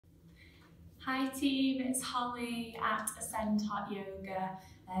Hi team, it's Holly at Ascend Hot Yoga.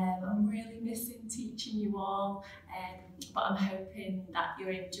 I'm really missing teaching you all, but I'm hoping that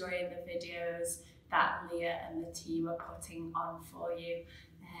you're enjoying the videos that Leah and the team are putting on for you.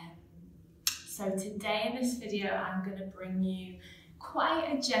 So today in this video, I'm going to bring you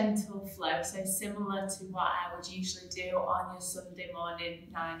quite a gentle flow, so similar to what I would usually do on your Sunday morning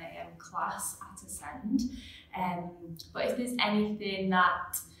 9 AM class at Ascend. But if there's anything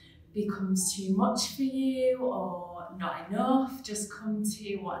that becomes too much for you or not enough, just come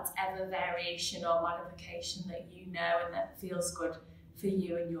to whatever variation or modification that you know and that feels good for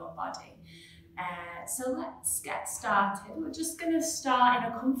you and your body. So let's get started. We're just going to start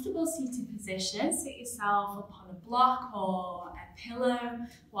in a comfortable seated position. Sit yourself upon a block or a pillow,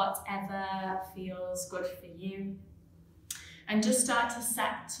 whatever feels good for you. And just start to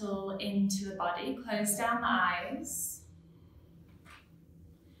settle into the body. Close down the eyes.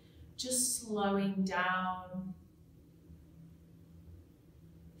 Just slowing down,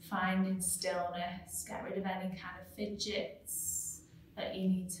 finding stillness, get rid of any kind of fidgets that you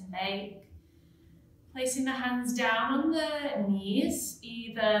need to make. Placing the hands down on the knees,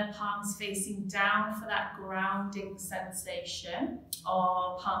 either palms facing down for that grounding sensation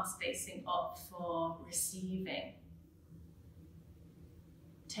or palms facing up for receiving.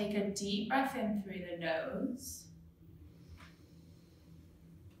 Take a deep breath in through the nose.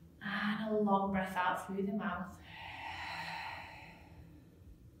 And a long breath out through the mouth.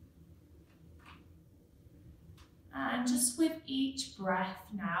 And just with each breath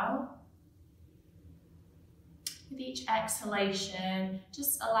now, with each exhalation,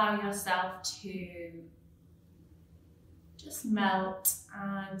 just allow yourself to just melt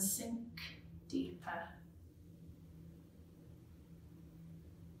and sink deeper.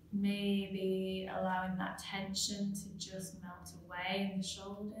 Maybe allowing that tension to just melt away in the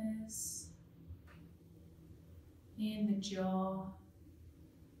shoulders, in the jaw.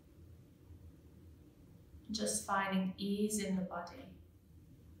 Just finding ease in the body.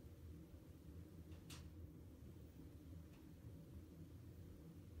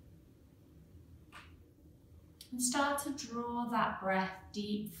 And start to draw that breath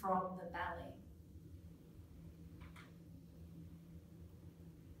deep from the belly.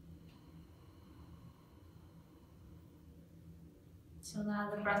 So allow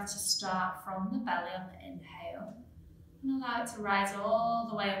the breath to start from the belly on the inhale and allow it to rise all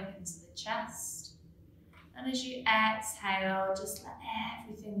the way up into the chest. And as you exhale, just let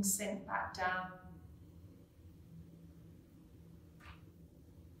everything sink back down.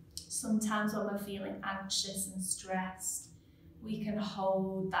 Sometimes when we're feeling anxious and stressed, we can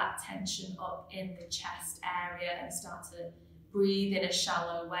hold that tension up in the chest area and start to breathe in a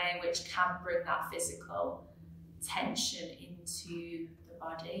shallow way, which can bring that physical tension into the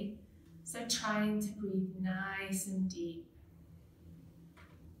body. So trying to breathe nice and deep.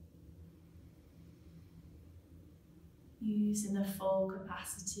 Using the full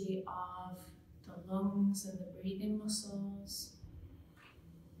capacity of the lungs and the breathing muscles.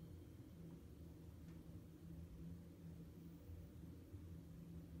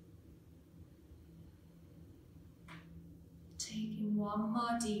 Taking one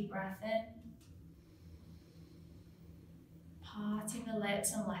more deep breath in. Parting the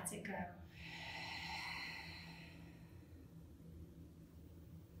lips and let it go.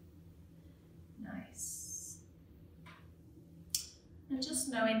 Nice. And just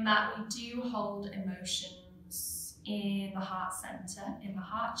knowing that we do hold emotions in the heart center, in the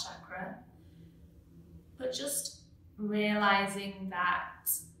heart chakra, but just realizing that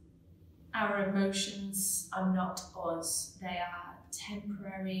our emotions are not us, they are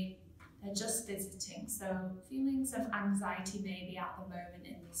temporary. They're just visiting, so feelings of anxiety maybe at the moment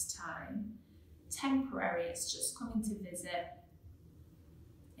in this time. Temporary, it's just coming to visit.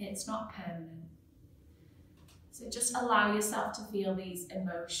 It's not permanent. So just allow yourself to feel these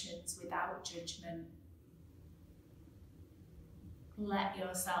emotions without judgment. Let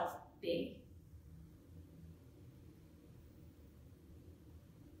yourself be.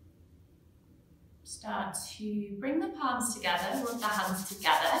 Start to bring the palms together, rub the hands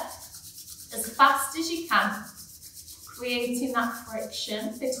together. As fast as you can, creating that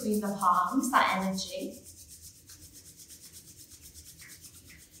friction between the palms, that energy.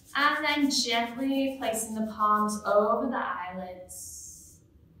 And then gently placing the palms over the eyelids,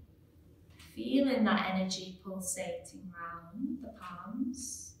 feeling that energy pulsating around the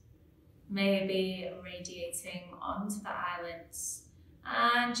palms, maybe radiating onto the eyelids.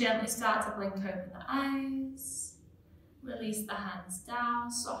 And gently start to blink open the eyes. Release the hands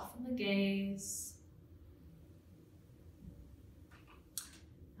down, soften the gaze.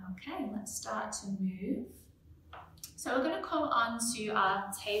 Now Okay, let's start to move. So we're going to come onto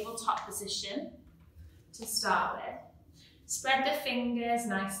our tabletop position to start with. Spread the fingers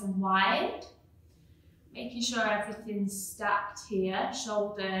nice and wide, making sure everything's stacked here.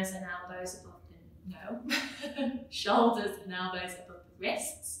 Shoulders and elbows above the, shoulders and elbows above the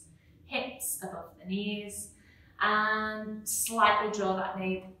wrists, hips above the knees, and slightly draw that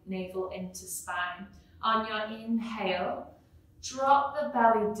navel into spine. On your inhale, drop the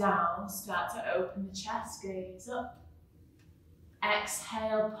belly down, start to open the chest, gaze up.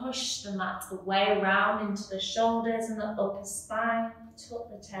 Exhale, push the mat away, round into the shoulders and the upper spine, tuck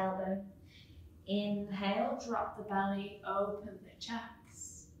the tailbone. Inhale, drop the belly, open the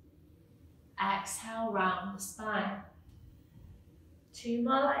chest. Exhale, round the spine. 2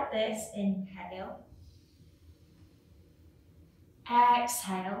 more like this, inhale.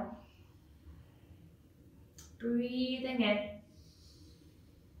 Exhale. Breathing in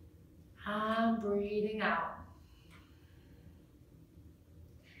and breathing out.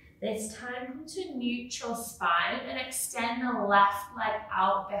 This time, come to neutral spine and extend the left leg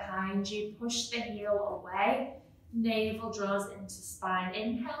out behind you. Push the heel away. Navel draws into spine.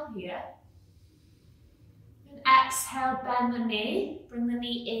 Inhale here. And exhale, bend the knee. Bring the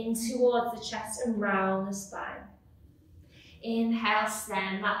knee in towards the chest and round the spine. Inhale,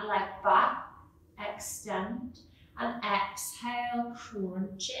 send that leg back. Extend. And exhale,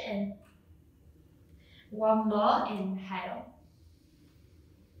 crunch it in. One more, inhale.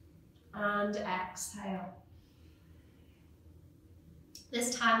 And exhale.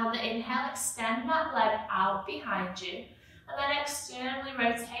 This time on the inhale, extend that leg out behind you and then externally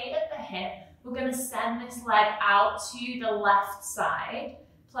rotate at the hip. We're going to send this leg out to the left side.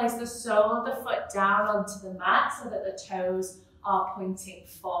 Place the sole of the foot down onto the mat so that the toes are pointing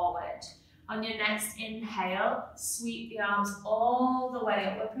forward. On your next inhale, sweep the arms all the way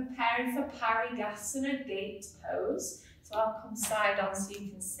up. We're preparing for Parigasana gate pose. So I'll come side on so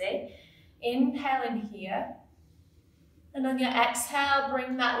you can see. Inhale in here. And on your exhale,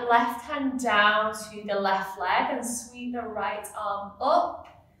 bring that left hand down to the left leg and sweep the right arm up.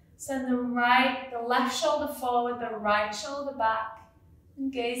 Send the left shoulder forward, the right shoulder back,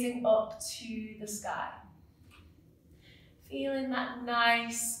 and gazing up to the sky. Feeling that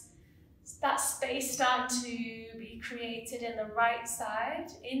nice, that space starting to be created in the right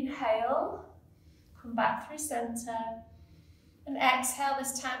side. Inhale, come back through center. And exhale,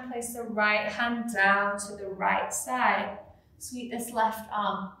 this time place the right hand down to the right side. Sweep this left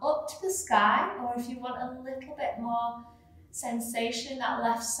arm up to the sky, or if you want a little bit more sensation, that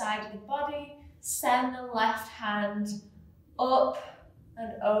left side of the body, send the left hand up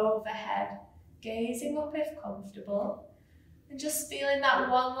and overhead, gazing up if comfortable. And just feeling that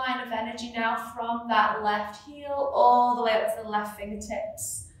one line of energy now from that left heel all the way up to the left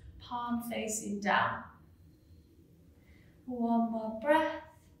fingertips, palm facing down. One more breath.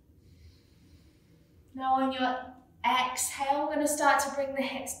 Now on your exhale, we're going to start to bring the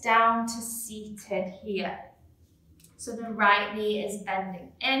hips down to seated here. So the right knee is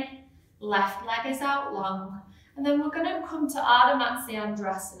bending in, left leg is out long. And then we're going to come to Ardha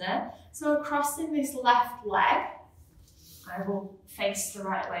Matsyendrasana. So we're crossing this left leg. I will face the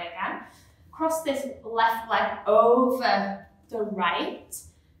right way again. Cross this left leg over the right.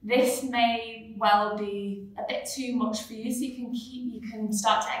 This may well be a bit too much for you, so you can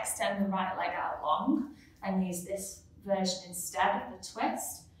start to extend the right leg out long and use this version instead of the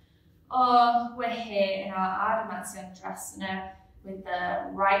twist. Or we're here in our Ardha Matsyendrasana with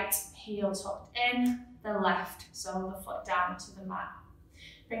the right heel tucked in, the left sole of the foot down to the mat.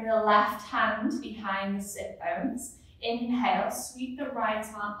 Bring the left hand behind the sit bones. Inhale, sweep the right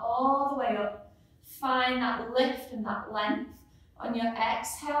arm all the way up. Find that lift and that length. On your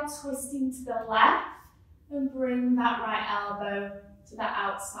exhale, twisting to the left and bring that right elbow to the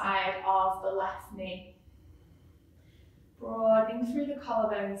outside of the left knee. Broadening through the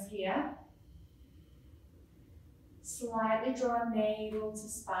collarbones here. Slightly draw navel to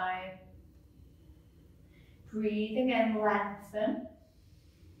spine. Breathing in, lengthen.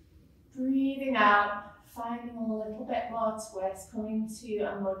 Breathing out, finding a little bit more twist, coming to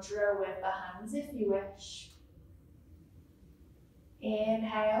a mudra with the hands if you wish.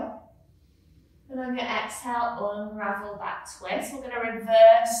 Inhale. And on your exhale, unravel that twist. We're going to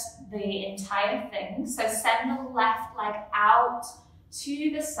reverse the entire thing. So send the left leg out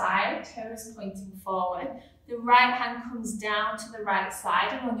to the side, toes pointing forward. The right hand comes down to the right side,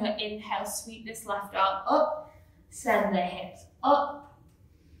 and on your inhale, sweep this left arm up. Send the hips up.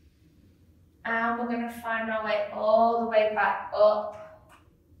 And we're going to find our way all the way back up.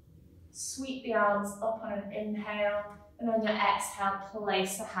 Sweep the arms up on an inhale And on your exhale,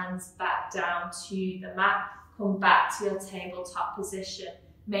 place the hands back down to the mat. Come back to your tabletop position.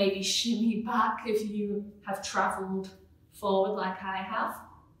 Maybe shimmy back if you have travelled forward like I have.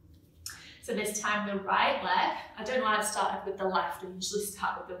 So this time the right leg, I don't know why I've started with the left, I usually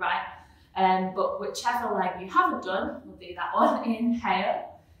start with the right. But whichever leg you haven't done, we'll do that one.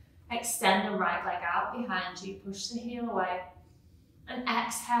 Inhale, extend the right leg out behind you, push the heel away. And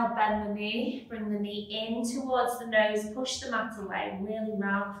exhale, bend the knee, bring the knee in towards the nose, push the mat away, really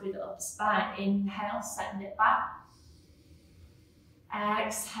round through the upper spine. Inhale, send it back.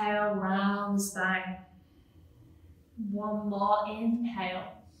 Exhale, round the spine. One more,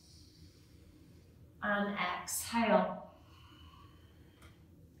 inhale. And exhale.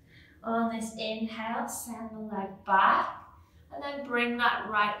 On this inhale, send the leg back. And then bring that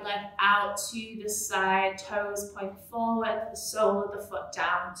right leg out to the side, toes point forward, the sole of the foot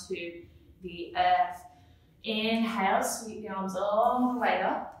down to the earth. Inhale, sweep the arms all the way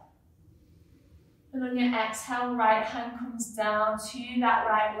up. And on your exhale, right hand comes down to that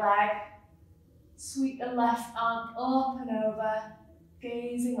right leg. Sweep the left arm up and over,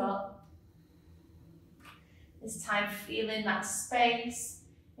 gazing up. This time feeling that space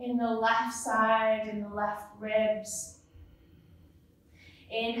in the left side, in the left ribs.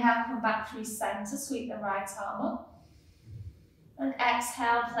 Inhale, come back through center, sweep the right arm up. And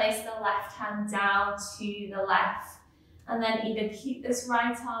exhale, place the left hand down to the left. And then either keep this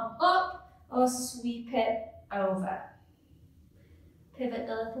right arm up or sweep it over. Pivot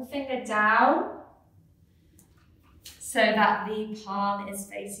the little finger down so that the palm is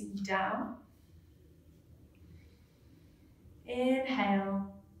facing down. Inhale.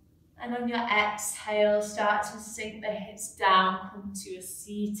 And on your exhale, start to sink the hips down, come to a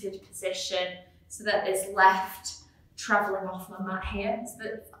seated position so that this left travelling off my mat here, so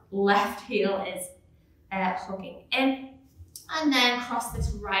that left heel is hugging in. And then cross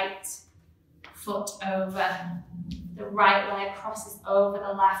this right foot over. The right leg crosses over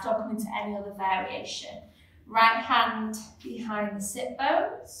the left, or come into any other variation. Right hand behind the sit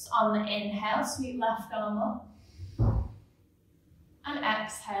bones. On the inhale, sweep left arm up. And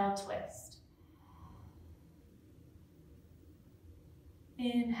exhale, twist.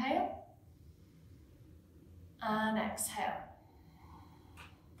 Inhale. And exhale.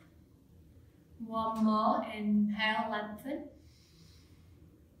 One more. Inhale, lengthen.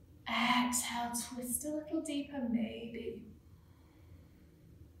 Exhale, twist a little deeper, maybe.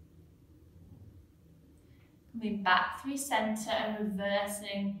 Coming back through center and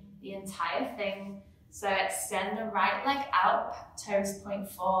reversing the entire thing. So extend the right leg out, toes point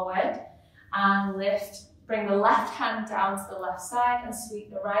forward, and lift. Bring the left hand down to the left side and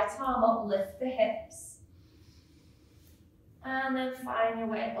sweep the right arm up, lift the hips. And then find your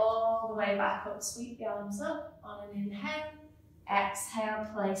way all the way back up, sweep the arms up on an inhale. Exhale,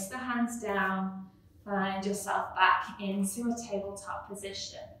 place the hands down, find yourself back into a tabletop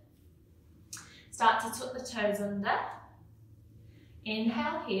position. Start to tuck the toes under.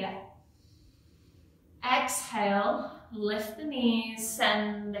 Inhale here. Exhale, lift the knees,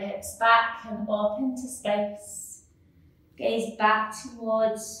 send the hips back and up into space. Gaze back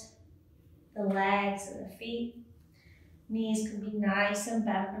towards the legs and the feet. Knees can be nice and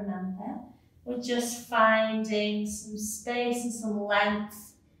bent, remember. We're just finding some space and some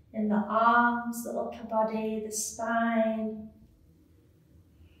length in the arms, the upper body, the spine.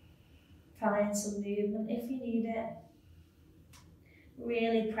 Find some movement if you need it.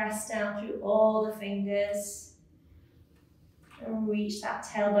 Really press down through all the fingers and reach that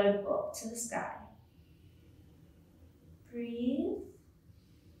tailbone up to the sky. Breathe.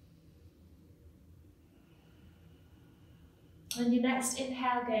 On your next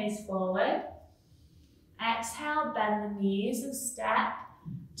inhale, gaze forward. Exhale, bend the knees and step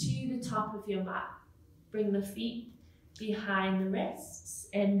to the top of your mat. Bring the feet behind the wrists.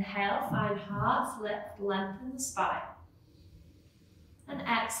 Inhale, find half lift, lengthen the spine. And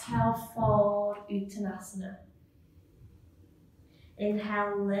exhale, fold, Uttanasana.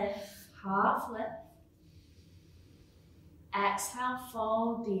 Inhale, lift, half lift. Exhale,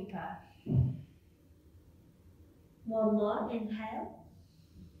 fold deeper. One more, inhale.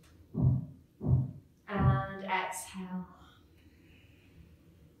 And exhale.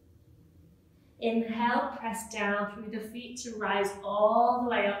 Inhale, press down through the feet to rise all the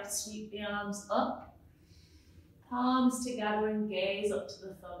way up, sweep the arms up. Palms together and gaze up to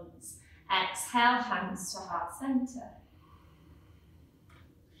the thumbs. Exhale, hands to heart center.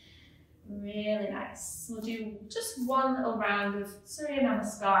 Really nice. We'll do just one little round of Surya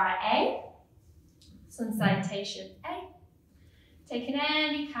Namaskara A. Sun Salutation A. Taking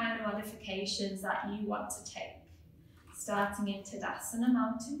any kind of modifications that you want to take. Starting in Tadasana,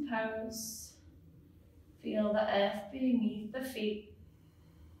 mountain pose. Feel the earth beneath the feet.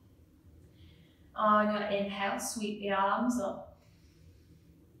 On your inhale, sweep the arms up.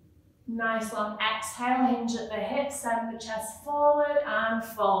 Nice long exhale, hinge at the hips, send the chest forward and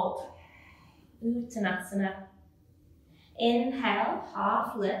fold. Uttanasana. Inhale,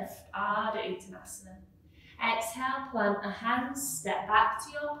 half lift, Ardha Uttanasana. Exhale, plant a hand, step back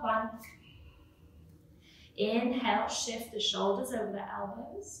to your plank. Inhale, shift the shoulders over the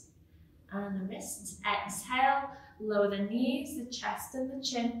elbows and the wrists. Exhale, lower the knees, the chest and the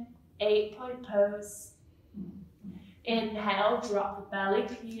chin. 8-point pose. Inhale, drop the belly,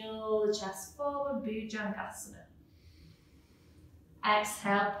 peel the chest forward, Bhujangasana.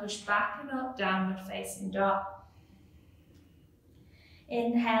 Exhale, push back and up, downward facing dog.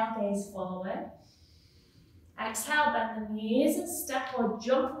 Inhale, gaze forward. Exhale, bend the knees and step or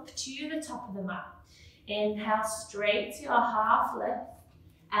jump up to the top of the mat. Inhale, straight to your half lift.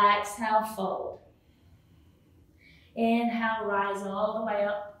 Exhale, fold. Inhale, rise all the way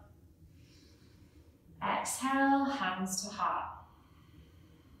up. Exhale, hands to heart.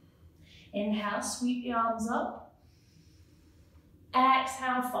 Inhale, sweep the arms up.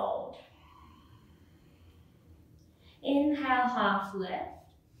 Exhale, fold. Inhale, half lift.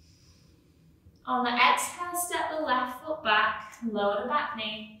 On the exhale, step the left foot back, lower the back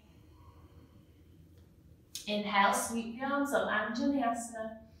knee. Inhale, sweep the arms up,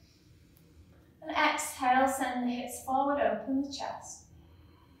 Anjaneyasana. And exhale, send the hips forward, open the chest.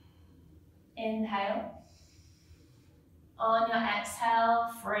 Inhale. On your exhale,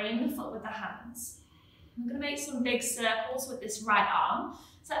 frame the foot with the hands. I'm going to make some big circles with this right arm.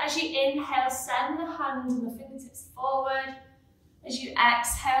 So as you inhale, send the hands and the fingertips forward. As you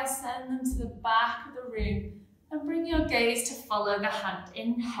exhale, send them to the back of the room and bring your gaze to follow the hand.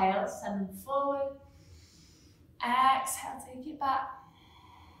 Inhale, send them forward. Exhale, take it back.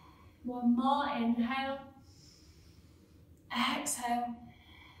 One more, inhale. Exhale.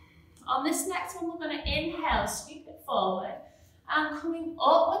 On this next one, we're going to inhale, sweep it forward, and coming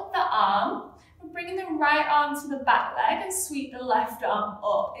up with the arm, we're bringing the right arm to the back leg and sweep the left arm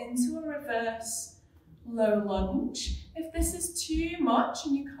up into a reverse low lunge. If this is too much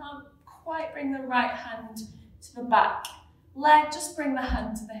and you can't quite bring the right hand to the back leg, just bring the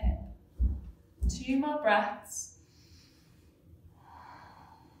hand to the hip. 2 more breaths.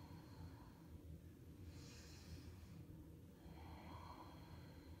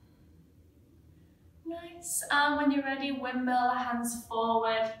 Nice, and when you're ready, windmill the hands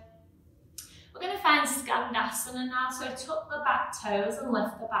forward. We're going to find Skandasana now, so tuck the back toes and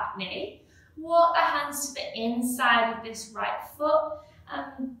lift the back knee. Walk the hands to the inside of this right foot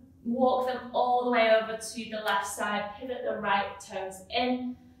and walk them all the way over to the left side, pivot the right toes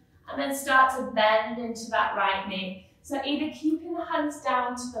in, and then start to bend into that right knee. So either keeping the hands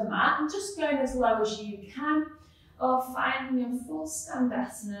down to the mat and just going as low as you can, or finding your full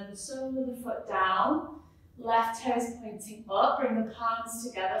Skandasana, the sole of the foot down, left toes pointing up, bring the palms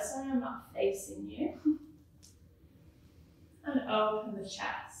together so I'm not facing you. And open the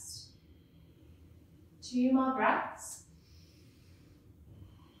chest. 2 more breaths.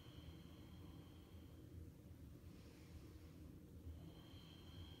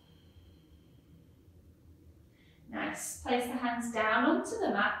 Nice. Place the hands down onto the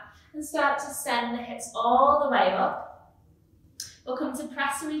mat and start to send the hips all the way up. We'll come to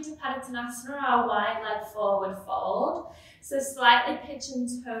Prasarita Padottanasana, our wide leg forward fold. So slightly pitch and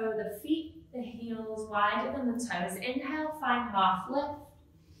toe the feet, the heels wider than the toes. Inhale, find half lift.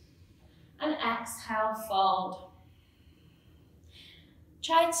 And exhale, fold.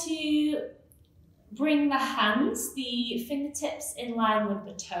 Try to bring the hands, the fingertips in line with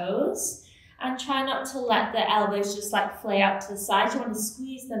the toes. And try not to let the elbows just like flay out to the side. You want to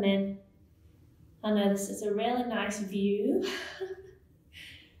squeeze them in. I know this is a really nice view.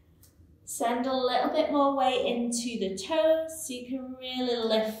 Send a little bit more weight into the toes so you can really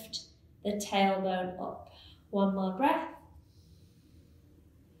lift the tailbone up. 1 more breath.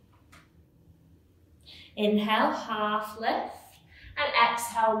 Inhale, half lift. And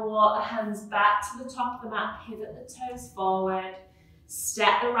exhale, walk the hands back to the top of the mat. Pivot the toes forward.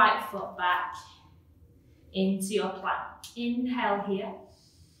 Step the right foot back into your plank. Inhale here.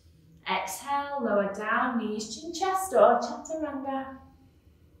 Exhale, lower down, knees, chin, chest, or chaturanga.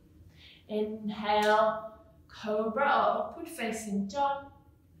 Inhale, cobra or upward facing dog.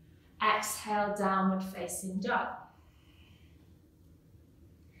 Exhale, downward facing dog.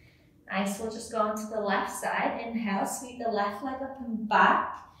 Nice, we'll just go onto the left side. Inhale, sweep the left leg up and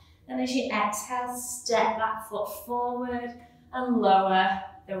back. And as you exhale, step that foot forward and lower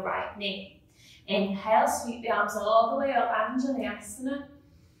the right knee. Inhale, sweep the arms all the way up, Anjaneyasana.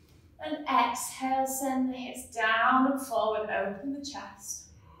 And exhale, send the hips down and forward, open the chest.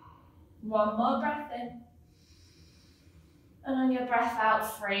 One more breath in. And on your breath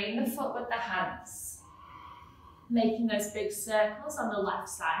out, frame the foot with the hands. Making those big circles on the left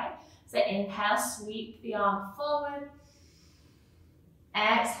side. So inhale, sweep the arm forward.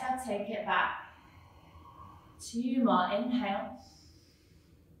 Exhale, take it back. 2 more, inhale.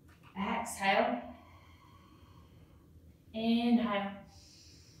 Exhale. Inhale.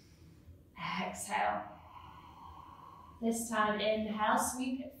 Exhale. This time, inhale,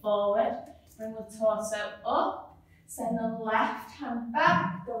 sweep it forward. Bring the torso up. Send the left hand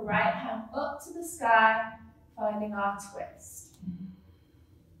back, the right hand up to the sky, finding our twist.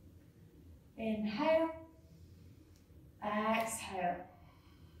 Inhale. Exhale.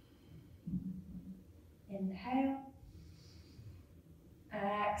 Inhale.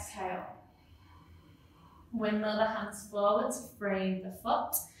 Exhale. Windmill the hands forward to frame the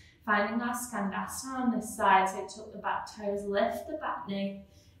foot. Finding our skandasana on this side, so tuck the back toes, lift the back knee.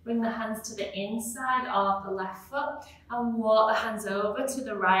 Bring the hands to the inside of the left foot and walk the hands over to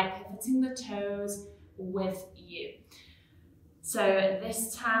the right, pivoting the toes with you. So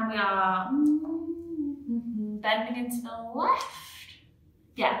this time we are bending into the left.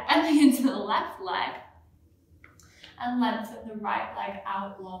 Yeah, bending into the left leg and lengthen the right leg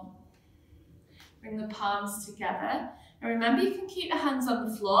out long. Bring the palms together. And remember, you can keep the hands on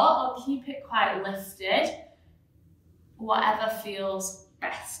the floor or keep it quite lifted, whatever feels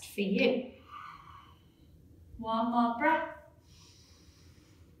best for you. One more breath.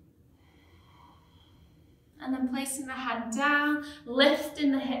 And then placing the hand down,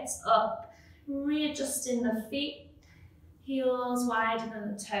 lifting the hips up, readjusting the feet, heels wider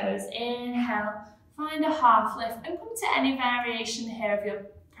than the toes. Inhale, find a half lift and come to any variation here of your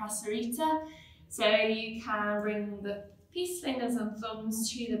prasarita. So you can bring the peace fingers and thumbs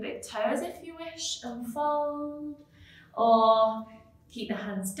to the big toes if you wish, and fold, or keep the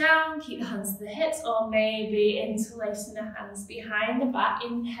hands down, keep the hands to the hips, or maybe interlacing the hands behind the back.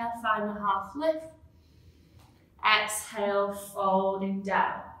 Inhale, find a half lift. Exhale, folding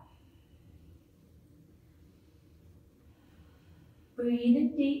down.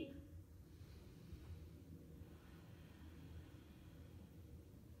 Breathing deep.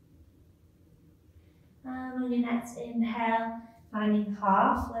 And on your next inhale, finding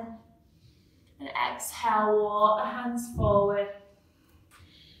half lift. And exhale, walk the hands forward.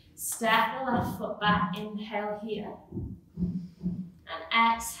 Step the left foot back, inhale here.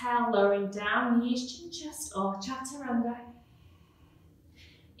 And exhale, lowering down, knees, chin, chest, or chaturanga.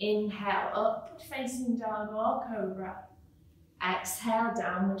 Inhale, upward facing dog or cobra. Exhale,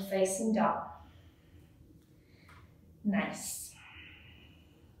 downward facing dog. Nice.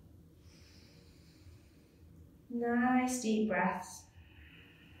 Nice deep breaths.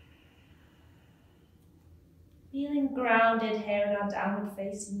 Feeling grounded here in our downward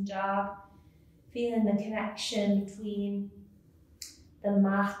facing dog. Feeling the connection between the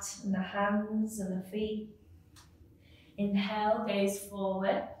mat and the hands and the feet. Inhale, gaze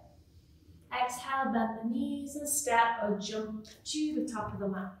forward. Exhale, bend the knees and step or jump to the top of the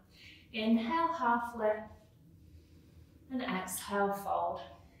mat. Inhale, half lift. And exhale, fold.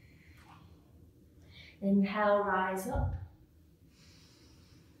 Inhale, rise up.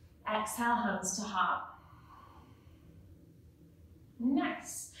 Exhale, hands to heart.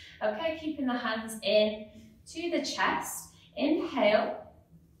 Nice. Okay, keeping the hands in to the chest. Inhale.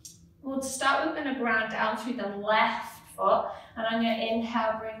 We'll start, we're going to ground down through the left foot. And on your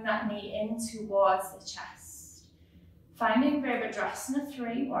inhale, bring that knee in towards the chest. Finding Virabhadrasana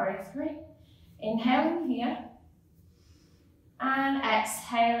 3, Warrior 3. Inhaling here. And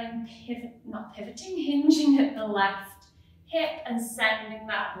exhaling, hinging at the left hip and sending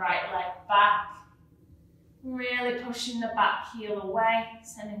that right leg back. Really pushing the back heel away,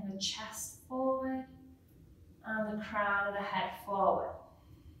 sending the chest forward and the crown of the head forward.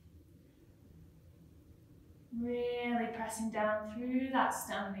 Really pressing down through that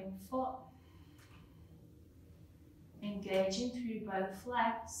standing foot. Engaging through both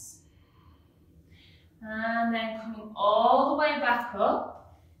legs. And then coming all the way back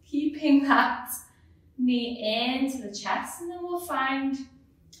up, keeping that knee into the chest, and then we'll find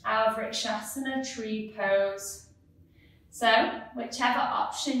our Vrikshasana tree pose. So, whichever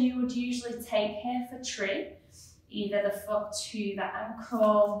option you would usually take here for tree, either the foot to the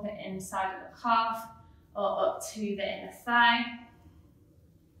ankle, the inside of the calf, or up to the inner thigh.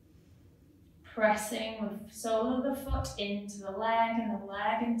 Pressing with the sole of the foot into the leg and the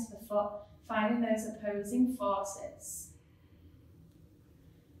leg into the foot, finding those opposing forces.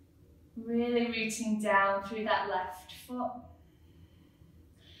 Really rooting down through that left foot.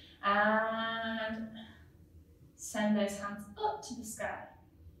 And send those hands up to the sky.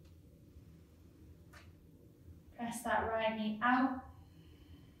 Press that right knee out.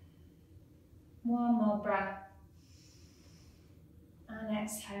 One more breath. And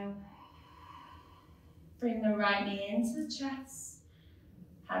exhale. Bring the right knee into the chest.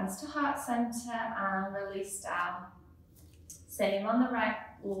 Hands to heart center and release down. Same on the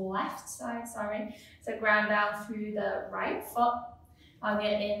left side, sorry. So ground down through the right foot. On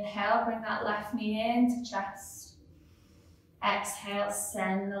your inhale, bring that left knee into chest. Exhale,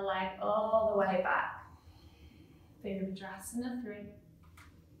 send the leg all the way back. Virabhadrasana 3.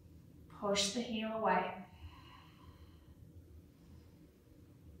 Push the heel away.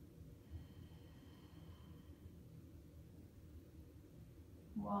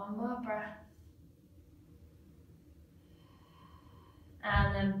 One more breath.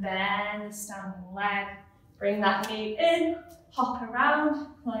 And then bend the standing leg. Bring that knee in, hop around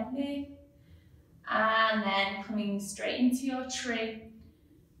like me. And then coming straight into your tree.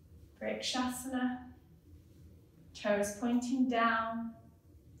 Vrikshasana. Toes pointing down.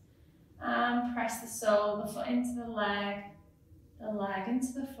 And press the sole of the foot into the leg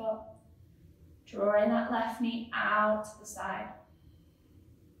into the foot. Drawing that left knee out to the side.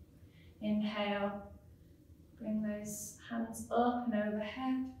 Inhale. Bring those hands up and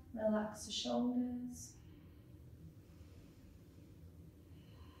overhead. Relax the shoulders.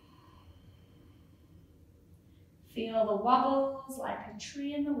 Feel the wobbles like a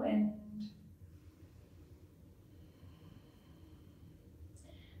tree in the wind.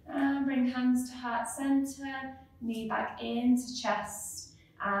 And bring hands to heart center, knee back into chest,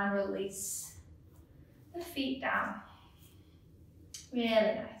 and release the feet down. Really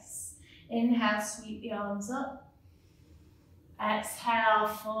nice. Inhale, sweep the arms up. Exhale,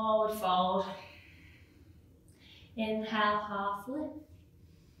 forward fold. Inhale, half lift.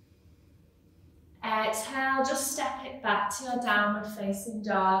 Exhale, just step it back to your downward facing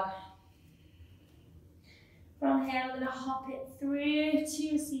dog. From here, I'm going to hop it through to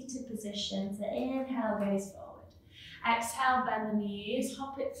your seated position. So inhale, gaze forward. Exhale, bend the knees,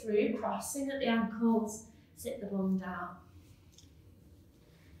 hop it through, crossing at the ankles, sit the bum down.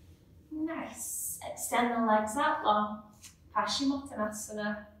 Nice. Extend the legs out long.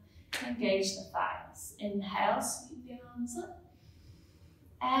 Paschimottanasana. Engage the thighs. Inhale, sweep the arms up.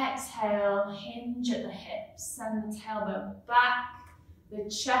 Exhale, hinge at the hips. Send the tailbone back, the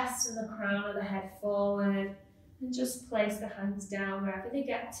chest and the crown of the head forward. And just place the hands down wherever they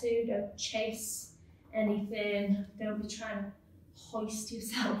get to. Don't chase anything. Don't be trying to hoist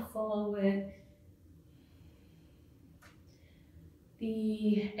yourself forward.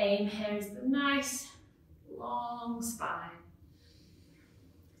 The aim here is the nice long spine.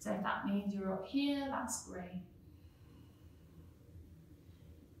 So if that means you're up here, that's great.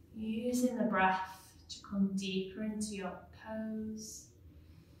 Using the breath to come deeper into your pose.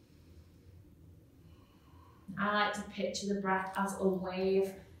 I like to picture the breath as a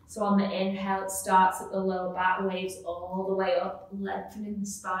wave. So on the inhale, it starts at the lower back, waves all the way up, lengthening the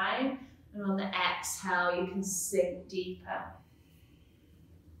spine. And on the exhale, you can sink deeper.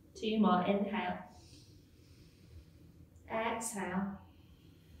 2 more, inhale. Exhale.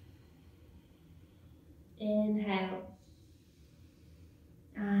 Inhale.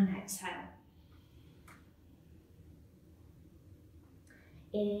 And exhale.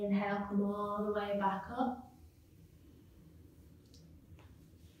 Inhale, come all the way back up.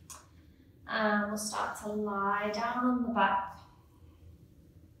 And we'll start to lie down on the back.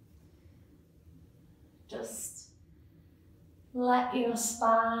 Just let your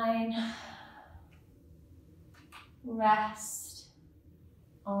spine rest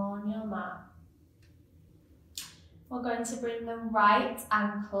on your mat. We're going to bring the right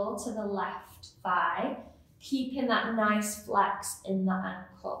ankle to the left thigh, keeping that nice flex in the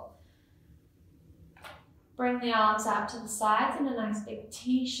ankle. Bring the arms out to the sides in a nice big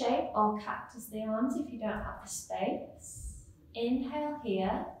T shape, or cactus the arms if you don't have the space. Inhale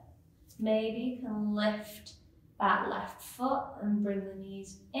here. Maybe you can lift that left foot and bring the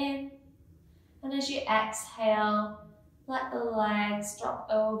knees in. And as you exhale, let the legs drop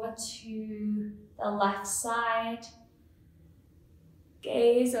over to the left side.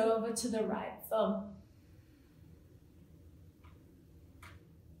 Gaze over to the right thumb.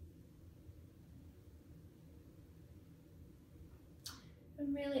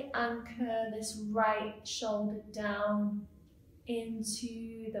 And really anchor this right shoulder down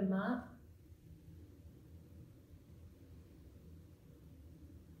into the mat.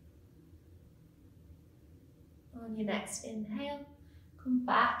 On your next inhale, Come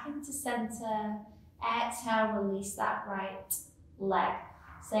back into center. Exhale, release that right leg.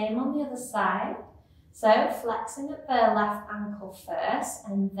 Same on the other side. So flexing at the left ankle first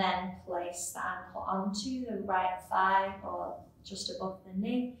and then place the ankle onto the right thigh or just above the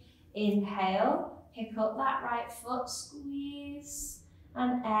knee. Inhale, pick up that right foot, squeeze,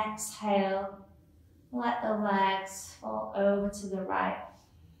 and exhale. Let the legs fall over to the right.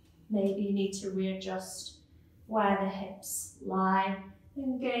 Maybe you need to readjust where the hips lie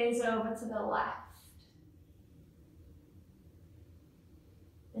and gaze over to the left.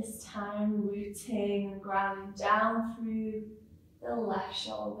 This time rooting and grounding down through the left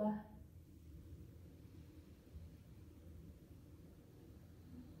shoulder.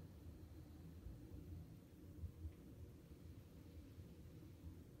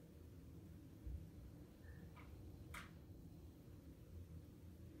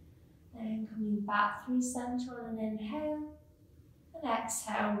 Then coming back through center on an inhale and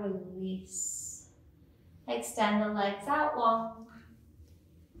exhale, release. Extend the legs out long.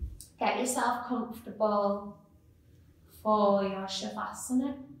 Get yourself comfortable for your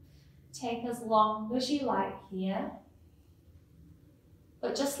Shavasana. Take as long as you like here.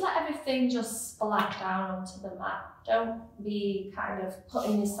 But just let everything just splat down onto the mat. Don't be kind of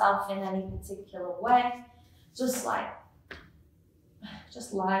putting yourself in any particular way. Just lie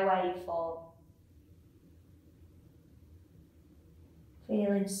where you fall.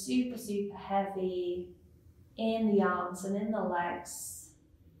 Feeling super, super heavy in the arms and in the legs.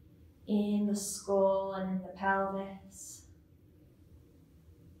 In the skull and in the pelvis.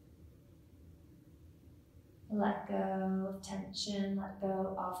 Let go of tension, let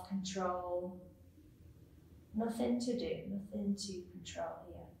go of control. Nothing to do, nothing to control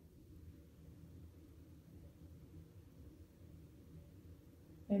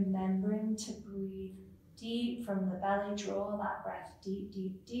here. Remembering to breathe deep from the belly, draw that breath deep,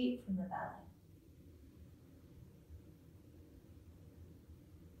 deep, deep from the belly.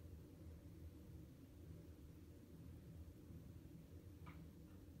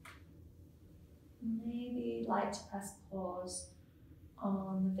 Maybe you'd like to press pause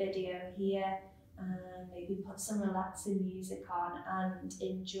on the video here and maybe put some relaxing music on and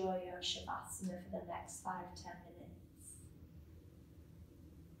enjoy your Shavasana for the next 5-10 minutes.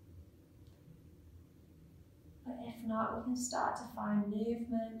 But if not, we can start to find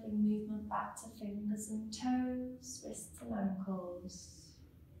movement, bring movement back to fingers and toes, wrists and ankles.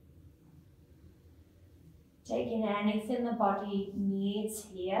 Taking anything the body needs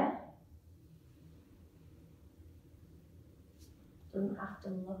here. Doesn't have to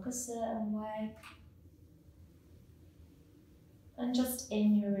look a certain way. And just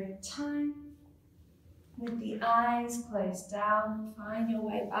in your own time, with the eyes closed down, find your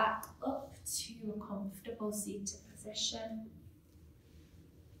way back up to a comfortable seated position.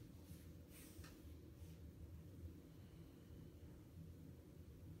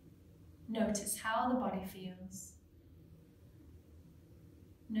 Notice how the body feels.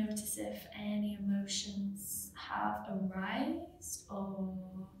 Notice if any emotions have arisen, or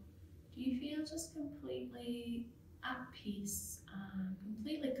do you feel just completely at peace and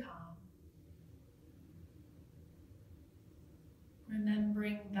completely calm?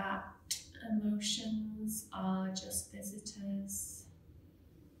 Remembering that emotions are just visitors.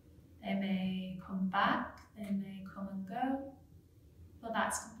 They may come back, they may come and go, but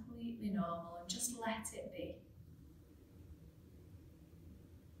that's completely normal, and just let it be.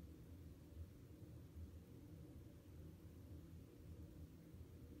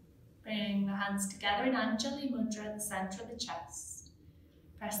 Bring the hands together in Anjali Mudra at the centre of the chest.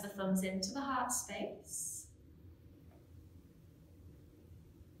 Press the thumbs into the heart space.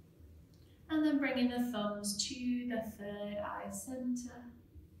 And then bringing the thumbs to the third eye centre.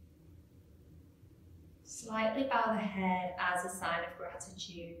 Slightly bow the head as a sign of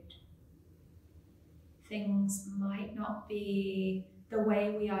gratitude. Things might not be the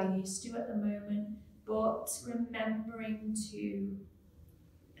way we are used to at the moment, but remembering to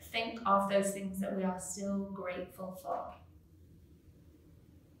think of those things that we are still grateful for.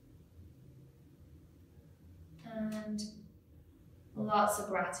 And lots of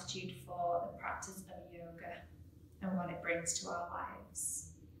gratitude for the practice of yoga and what it brings to our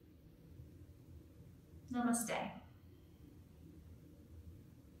lives. Namaste.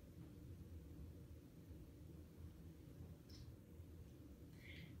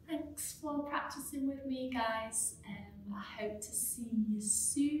 Thanks for practicing with me, guys. I hope to see you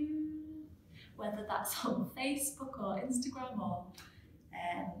soon, whether that's on Facebook or Instagram or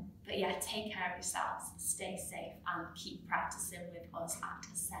but yeah, take care of yourselves, stay safe and keep practicing with us at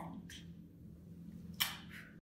Ascend.